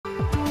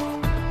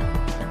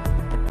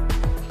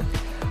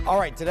All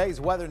right, today's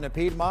weather in the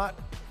Piedmont,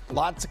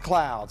 lots of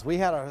clouds. We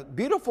had a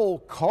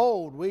beautiful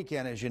cold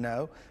weekend, as you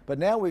know, but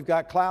now we've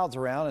got clouds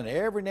around, and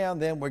every now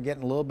and then we're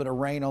getting a little bit of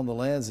rain on the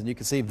lens, and you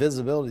can see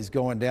visibility is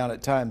going down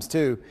at times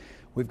too.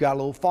 We've got a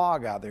little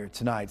fog out there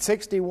tonight.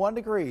 61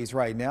 degrees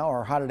right now.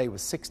 Our high today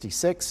was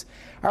 66.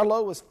 Our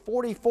low was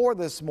 44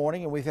 this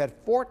morning, and we've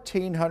had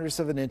 0.14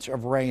 of an inch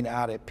of rain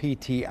out at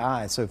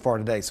PTI so far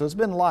today. So it's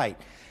been light.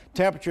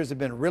 Temperatures have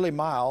been really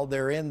mild.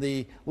 They're in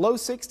the low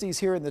 60s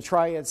here in the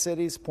Triad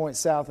cities, points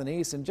south and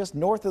east, and just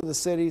north of the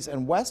cities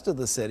and west of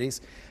the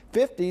cities,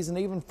 50s and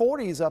even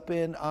 40s up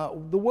in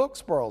the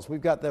Wilkesboros.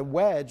 We've got the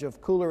wedge of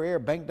cooler air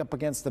banked up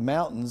against the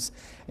mountains,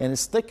 and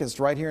it's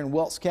thickest right here in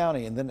Wilkes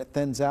County, and then it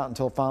thins out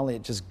until finally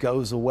it just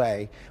goes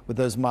away with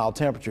those mild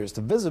temperatures. The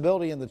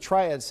visibility in the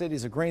Triad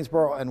cities of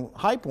Greensboro and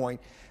High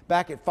Point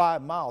back at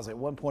 5 miles. At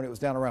one point it was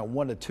down around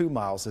 1 to 2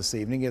 miles this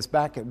evening. It's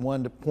back at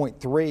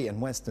 1.3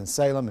 in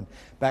Winston-Salem and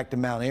back to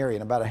Mount Airy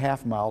and about a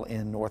half mile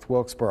in North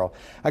Wilkesboro.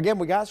 Again,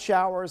 we got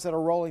showers that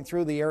are rolling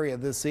through the area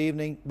this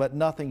evening, but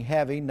nothing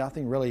heavy,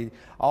 nothing really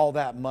all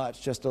that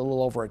much, just a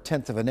little over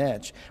 1/10 of an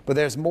inch. But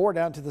there's more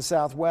down to the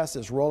southwest.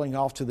 It's rolling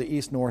off to the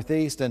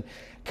east-northeast and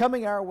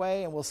coming our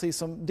way, and we'll see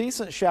some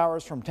decent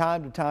showers from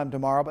time to time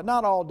tomorrow, but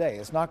not all day.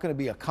 It's not going to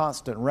be a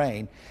constant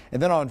rain.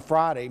 And then on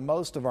Friday,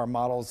 most of our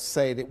models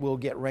say that we'll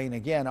get rain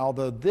again,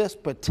 although this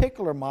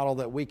particular model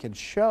that we can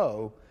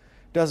show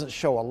doesn't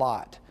show a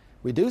lot.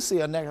 We do see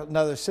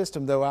another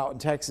system though out in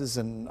Texas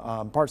and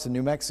parts of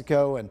New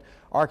Mexico and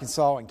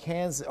Arkansas and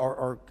Kansas,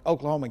 or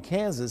Oklahoma and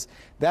Kansas.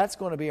 That's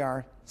going to be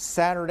our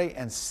Saturday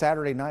and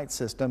Saturday night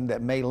system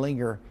that may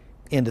linger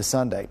into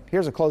Sunday.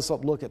 Here's a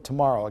close-up look at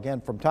tomorrow.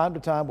 Again, from time to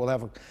time, we'll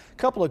have a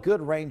couple of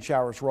good rain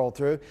showers roll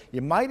through.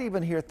 You might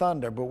even hear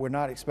thunder, but we're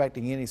not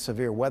expecting any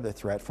severe weather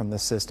threat from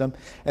this system.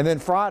 And then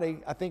Friday,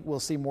 I think we'll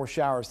see more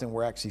showers than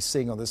we're actually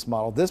seeing on this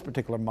model. This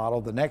particular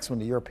model, the next one,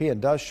 the European,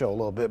 does show a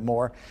little bit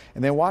more.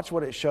 And then watch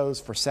what it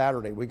shows for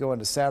Saturday. We go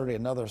into Saturday,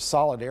 another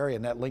solid area,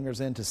 and that lingers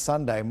into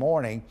Sunday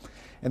morning.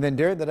 And then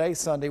during the day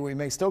Sunday, we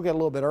may still get a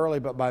little bit early,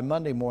 but by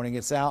Monday morning,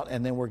 it's out,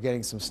 and then we're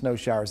getting some snow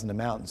showers in the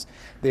mountains.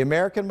 The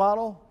American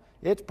model,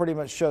 it pretty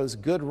much shows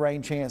good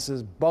rain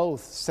chances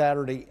both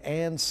Saturday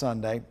and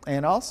Sunday,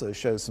 and also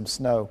shows some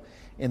snow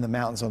in the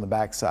mountains on the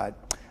backside.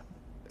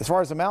 As far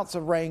as amounts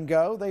of rain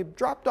go, they've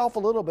dropped off a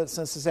little bit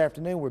since this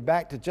afternoon. We're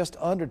back to just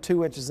under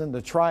 2 inches in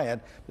the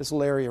Triad. This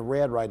little area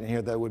red right in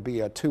here, though, would be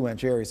a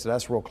 2-inch area, so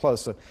that's real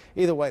close. So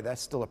either way,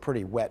 that's still a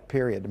pretty wet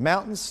period. The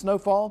mountains,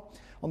 snowfall.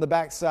 On the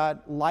backside,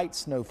 light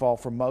snowfall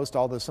for most,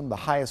 although some of the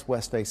highest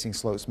west-facing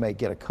slopes may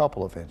get a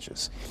couple of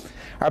inches.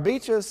 Our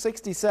beaches,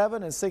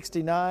 67 and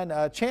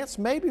 69. Chance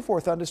maybe for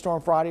a thunderstorm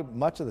Friday,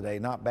 much of the day,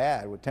 not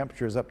bad, with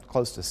temperatures up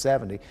close to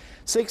 70.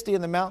 60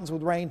 in the mountains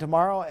with rain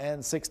tomorrow,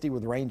 and 60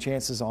 with rain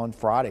chances on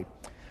Friday.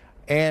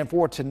 And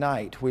for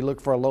tonight, we look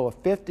for a low of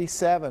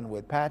 57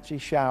 with patchy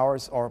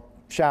showers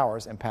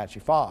and patchy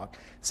fog.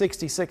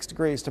 66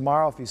 degrees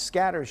tomorrow, a few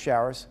scattered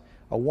showers,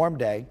 a warm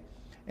day.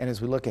 And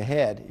as we look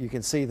ahead, you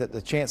can see that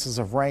the chances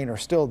of rain are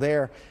still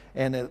there,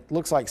 and it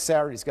looks like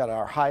Saturday's got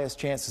our highest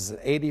chances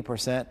at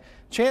 80%.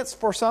 Chance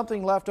for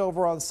something left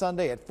over on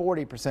Sunday at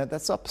 40%.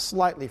 That's up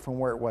slightly from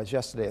where it was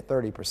yesterday at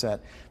 30%.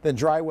 Then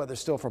dry weather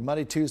still for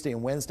Monday, Tuesday,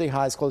 and Wednesday.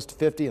 Highs close to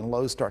 50, and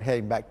lows start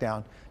heading back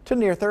down to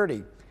near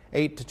 30.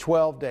 8 to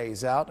 12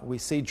 days out. We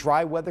see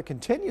dry weather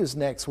continues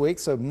next week,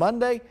 so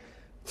Monday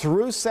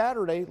through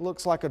Saturday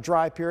looks like a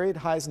dry period.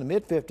 Highs in the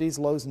mid-50s,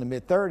 lows in the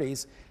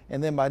mid-30s.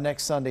 And then by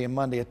next Sunday and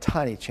Monday, a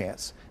tiny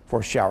chance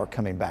for a shower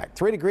coming back.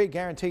 3-degree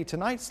guarantee.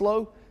 Tonight's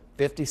low,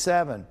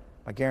 57.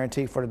 My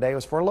guarantee for today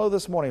was for a low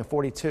this morning of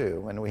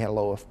 42, and we had a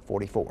low of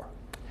 44.